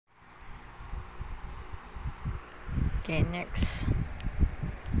Okay, next.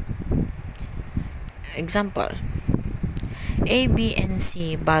 Example. A, B, and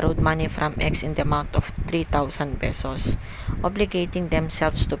C borrowed money from X in the amount of 3,000 pesos, obligating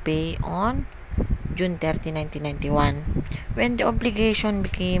themselves to pay on June 30, 1991. When the obligation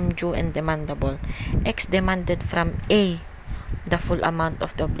became due and demandable, X demanded from A the full amount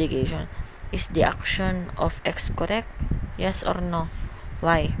of the obligation. Is the action of X correct? Yes or no?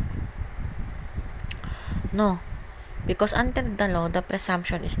 Why? No. Because under the law, the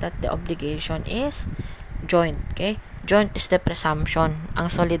presumption is that the obligation is joint. Okay? Joint is the presumption.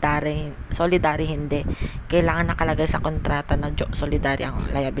 Ang solidary hindi. Kailangan nakalagay sa kontrata na solidary ang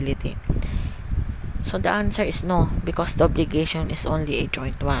liability. So the answer is no, because the obligation is only a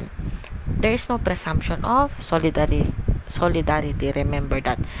joint one. There is no presumption of solidarity. Remember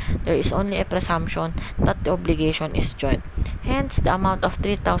that. There is only a presumption that the obligation is joint. Hence, the amount of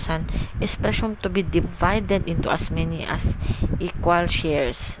 3,000 is presumed to be divided into as many as equal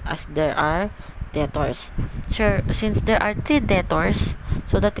shares as there are debtors. Sure, since there are 3 debtors,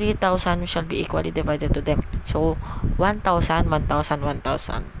 so the 3,000 shall be equally divided to them. So 1,000, 1,000,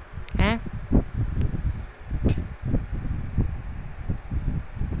 1,000. Okay?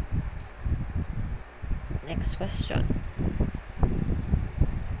 Next question.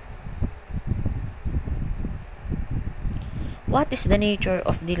 What is the nature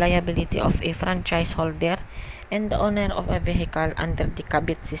of the liability of a franchise holder and the owner of a vehicle under the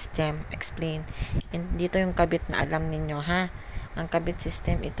kabit system? Explain. And dito yung kabit na alam ninyo, ha? Ang kabit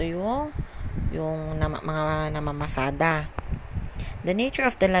system, ito yung mga namamasada. The nature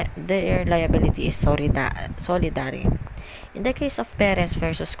of their liability is solidary. In the case of Perez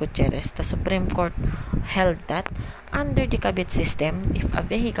versus Gutierrez, the Supreme Court held that under the kabit system, if a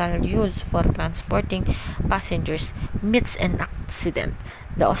vehicle used for transporting passengers meets an accident,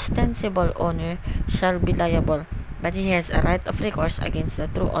 the ostensible owner shall be liable, but he has a right of recourse against the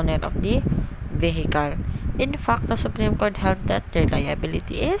true owner of the vehicle. In fact, the Supreme Court held that their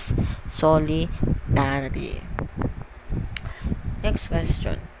liability is solidary. Next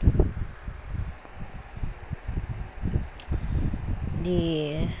question.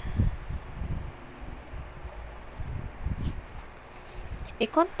 A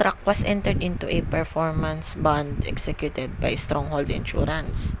contract was entered into a performance bond executed by Stronghold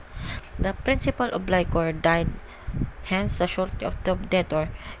Insurance. The principal obligor died, hence the surety of the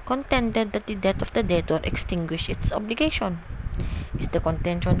debtor contended that the debt of the debtor extinguished its obligation. Is the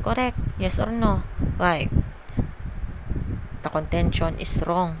contention correct? Yes or no? Why? The contention is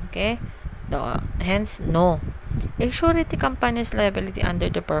wrong. Okay? Hence, no. A surety company's liability under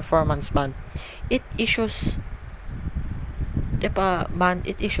the performance bond it issues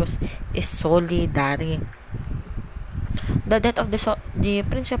is solidary. The debt of the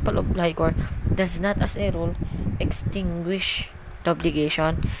principal obligor does not, as a rule, extinguish the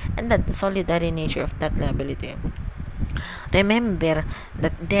obligation and the solidary nature of that liability. Remember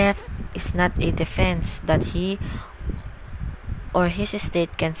that death is not a defense that he or his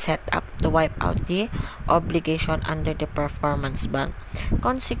estate can set up to wipe out the obligation under the performance bond.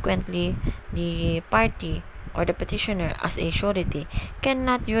 Consequently, the party or the petitioner as a surety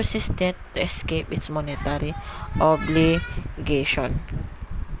cannot use his debt to escape its monetary obligation.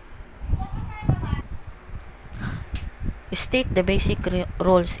 State the basic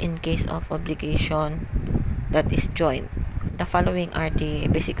rules in case of obligation that is joint. The following are the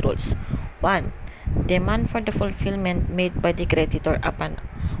basic rules. 1. Demand for the fulfillment made by the creditor upon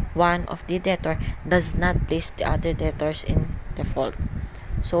one of the debtor does not place the other debtors in default.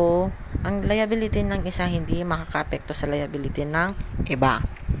 So, ang liability ng isa hindi makakapekto sa liability ng iba.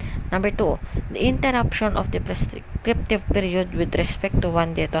 Number 2, the interruption of the prescriptive period with respect to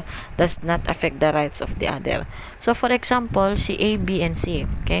one debtor does not affect the rights of the other. So, for example, si A, B, and C.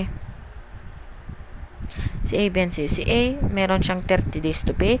 Okay? Si A, B, and C. Si A, meron siyang 30 days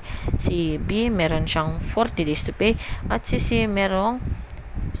to pay. Si B, meron siyang 40 days to pay. At si C, merong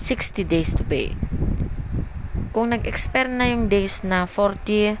 60 days to pay. Kung nag-expire na yung days na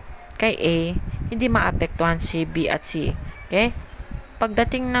 40 kay A, hindi maapektuhan si B at C. Okay?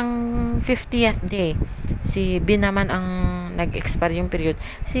 Pagdating ng 50th day, si B naman ang nag-expire yung period.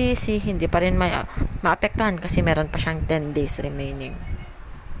 Si C, hindi pa rin maapektuhan kasi meron pa siyang 10 days remaining.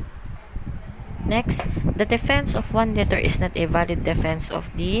 Next, the defense of one debtor is not a valid defense of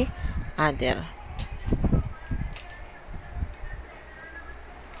the other.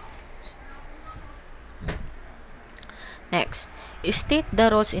 Next, state the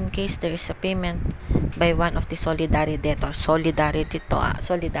rules in case there is a payment by one of the solidary debtors. Solidary to.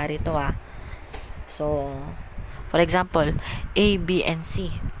 So, for example, A, B, and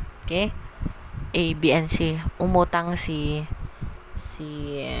C. Okay? A, B, and C. Umutang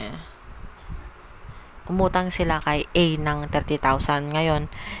sila kay A ng 30,000.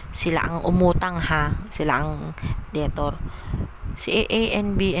 Ngayon, sila ang umutang ha. Sila ang debtor. Si A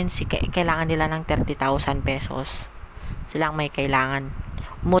and B and C, kailangan nila ng 30,000 pesos. Sila ang may kailangan.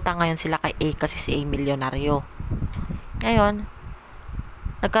 Umutang ngayon sila kay A kasi si A milyonaryo. Ngayon,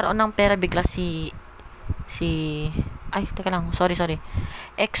 nagkaroon ng pera bigla X,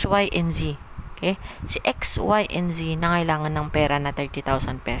 Y, and Z. Okay? Si X, Y, and Z nangailangan ng pera na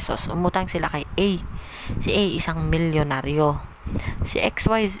 30,000 pesos. Umutang sila kay A. Si A isang milyonaryo. Si X,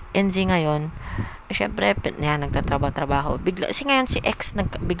 Y, and Z ngayon, syempre, nagtatrabaho. Ngayon si X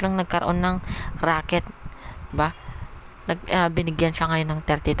biglang nagkaroon ng racket. Diba? Binigyan siya ngayon ng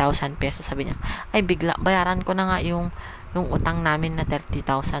 30,000 pesos. Sabi niya, ay bigla, bayaran ko na nga yung utang namin na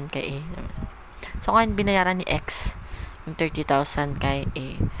 30,000 kay A. So, ngayon binayaran ni X yung 30,000 kay A.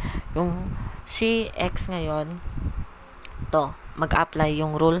 Yung si X ngayon, mag-apply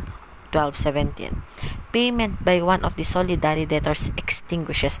yung rule 1217. Payment by one of the solidary debtors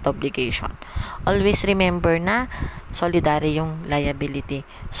extinguishes the obligation. Always remember na solidary yung liability.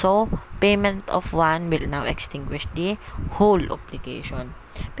 So, payment of one will now extinguish the whole obligation.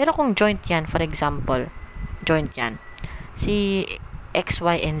 Pero kung joint yan, for example, si X,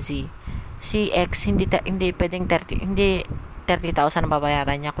 Y, and Z, si X hindi pwedeng 30,000 ang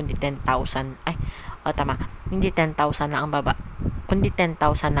babayaran niya kundi 10,000. Hindi 10,000 na ang kundi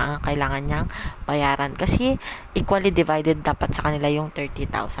 10,000 na ang kailangan niyang bayaran kasi equally divided dapat sa kanila yung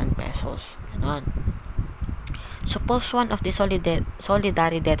 30,000 pesos. Ganon. Suppose one of the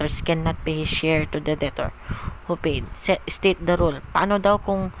solidary debtors cannot pay his share to the debtor who paid. State the rule. Paano daw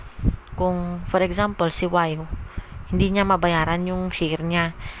kung for example si Y hindi niya mabayaran yung share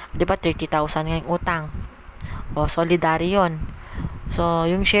niya. 'Di ba 30,000 nga yung utang. Solidary 'yon. So,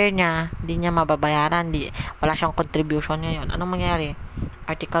 yung share niya, hindi niya mababayaran, wala siyang contribution ngayon. Anong mangyayari?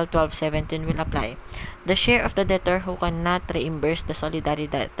 Article 1217 will apply. The share of the debtor who cannot reimburse the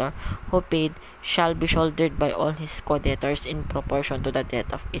solidary debtor who paid shall be shouldered by all his co-debtors in proportion to the debt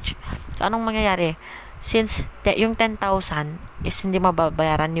of each. So, anong mangyayari? Since yung 10,000 is hindi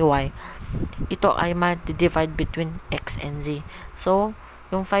mababayaran ni Y, ito ay ma-divide between X and Z. So,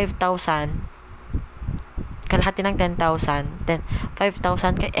 yung 5,000, kalahati ng 10,000,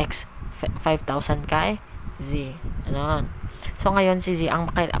 5,000 kay X, 5,000 kay Z. Ano? So, ngayon si Z, ang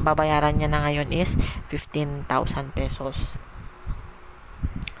babayaran niya na ngayon is 15,000 pesos.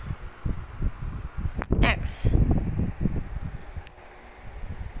 Next.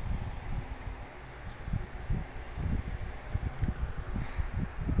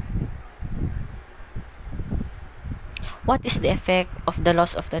 What is the effect of the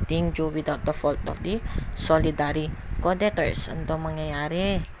loss of the thing due without the fault of the solidary co-debtors? Ano daw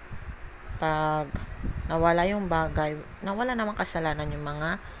mangyayari pag nawala yung bagay, nawala namang kasalanan yung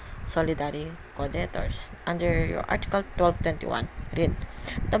mga solidary co-debtors? Under your Article 1221, read,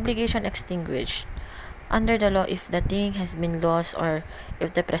 the obligation extinguished. Under the law, if the thing has been lost or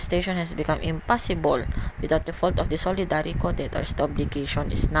if the prestation has become impossible without the fault of the solidary co-debtors, the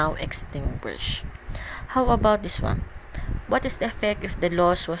obligation is now extinguished. How about this one? What is the effect if the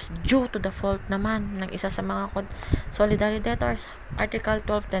loss was due to the fault naman ng isa sa mga solidary debtors? Article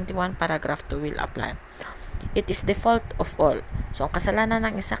 1221, paragraph 2 will apply. It is the fault of all. So, ang kasalanan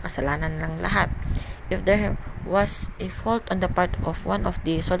ng isa, kasalanan ng lahat. If there was a fault on the part of one of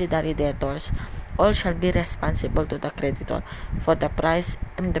the solidary debtors, all shall be responsible to the creditor for the price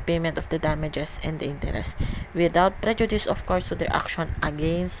and the payment of the damages and the interest, without prejudice of course to the action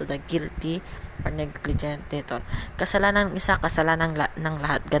against the guilty or negligent debtor. Kasalanan ng isa, kasalanan ng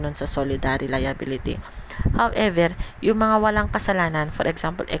lahat, ganun sa solidary liability. However, yung mga walang kasalanan, for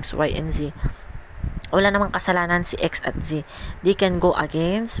example, X, Y, and Z, wala namang kasalanan si X at Z, they can go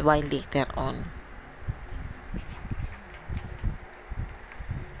against Y later on.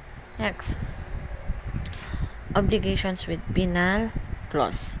 Next. Obligations with penal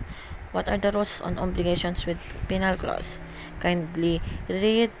clause. What are the rules on obligations with penal clause? Kindly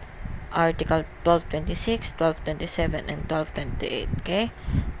read Article 1226, 1227, and 1228. Okay?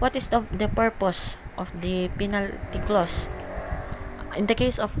 What is the purpose of the penalty clause? In the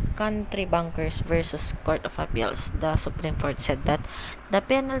case of Country Bankers versus Court of Appeals, the Supreme Court said that the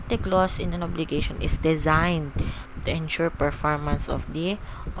penalty clause in an obligation is designed to ensure performance of the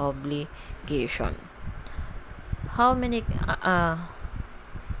obligation. How many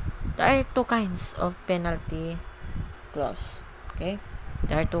there are two kinds of penalty clause. Okay?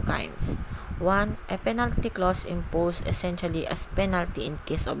 There are two kinds. One, a penalty clause imposed essentially as penalty in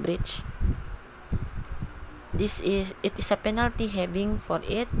case of breach. It is a penalty having for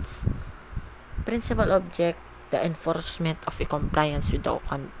its principal object, the enforcement of a compliance with the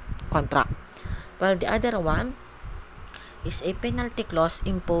contract. While the other one is a penalty clause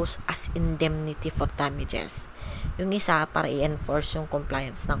imposed as indemnity for damages. Yung isa para i-enforce yung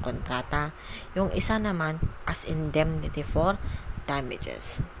compliance ng kontrata. Yung isa naman as indemnity for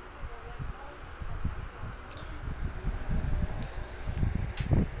damages.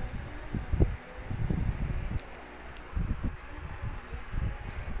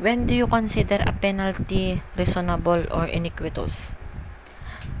 When do you consider a penalty reasonable or iniquitous?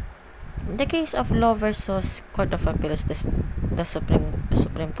 In the case of Law versus Court of Appeals, the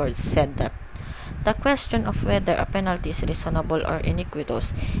Supreme Court said that the question of whether a penalty is reasonable or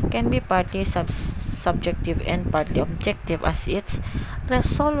iniquitous can be partly subjective and partly objective, as its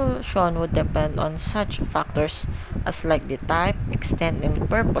resolution would depend on such factors as like the type, extent, and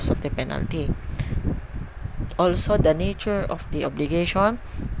purpose of the penalty. Also, the nature of the obligation,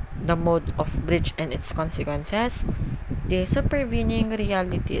 the mode of breach and its consequences, the supervening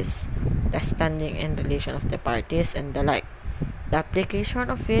realities, the standing and relation of the parties, and the like, the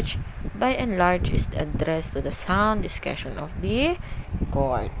application of which, by and large, is addressed to the sound discretion of the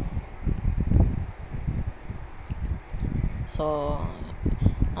court. So,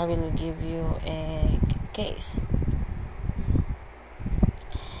 I will give you a case.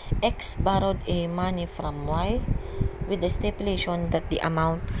 X borrowed a money from Y with the stipulation that the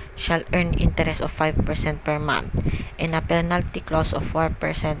amount shall earn interest of 5% per month and a penalty clause of 4%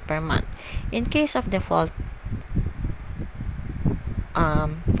 per month. In case of default,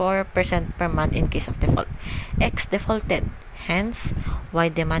 4% per month in case of default. X defaulted, hence Y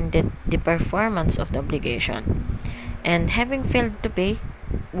demanded the performance of the obligation. And having failed to pay,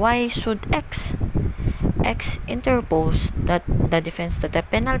 Y sued X. X interposed that the defense that the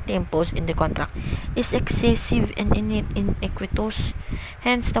penalty imposed in the contract is excessive and iniquitous.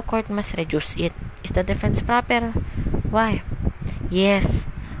 Hence, the court must reduce it. Is the defense proper? Why? Yes.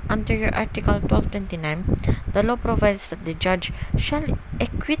 Under your Article 1229, the law provides that the judge shall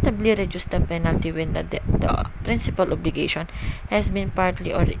equitably reduce the penalty when the principal obligation has been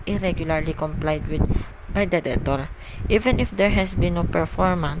partly or irregularly complied with by the debtor. Even if there has been no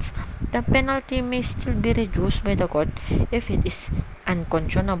performance, the penalty may still be reduced by the court if it is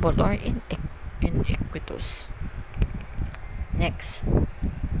unconscionable or iniquitous. Next.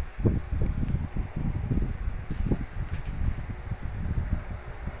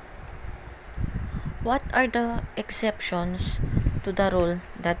 What are the exceptions to the rule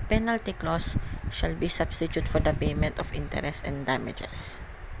that penalty clause shall be substitute for the payment of interest and damages?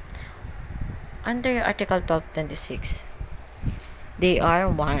 Under your Article 1226, they are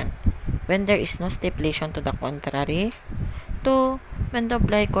 1. When there is no stipulation to the contrary. 2. When the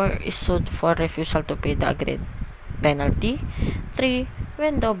obligor is sued for refusal to pay the agreed penalty. 3.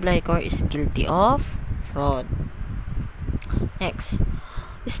 When the obligor is guilty of fraud. Next.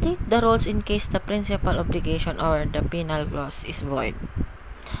 State the rules in case the principal obligation or the penal clause is void.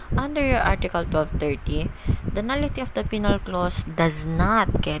 Under your Article 1230, the nullity of the penal clause does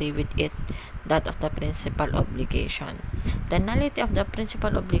not carry with it that of the principal obligation. The nullity of the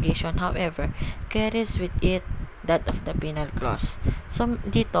principal obligation, however, carries with it that of the penal clause. So,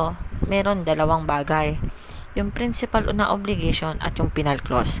 dito, meron dalawang bagay. Yung principal na obligation at yung penal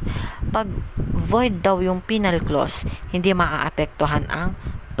clause. Pag void daw yung penal clause, hindi maaapektuhan ang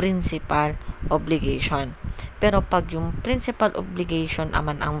principal obligation. Pero pag yung principal obligation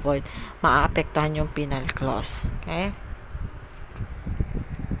naman ang void, maaapektuhan yung penal clause. Okay?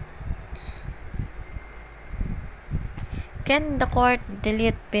 Can the court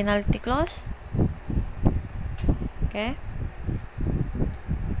delete penalty clause? Okay?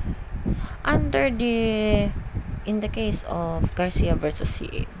 In the case of Garcia versus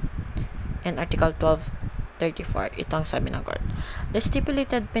CA and Article 1234, ito ang sabi ng court. The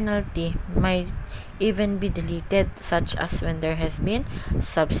stipulated penalty might even be deleted, such as when there has been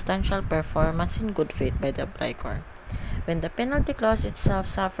substantial performance in good faith by the obligor, when the penalty clause itself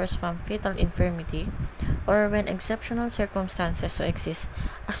suffers from fatal infirmity, or when exceptional circumstances so exist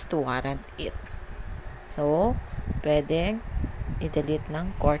as to warrant it. So, pwedeng i-delete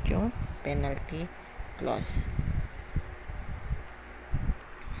ng court yung penalty clause.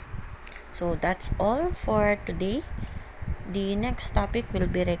 So, that's all for today. The next topic will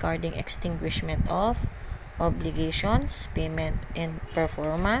be regarding extinguishment of obligations, payment, and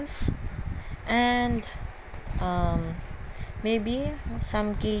performance. And maybe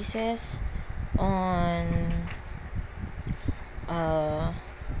some cases on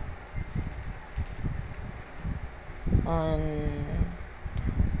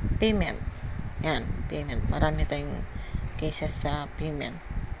payment. Yan, payment. Marami tayong cases sa payment.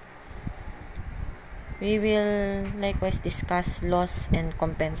 We will likewise discuss loss and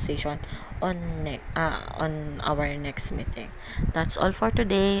compensation on our next meeting. That's all for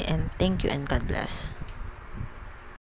today, and thank you and God bless.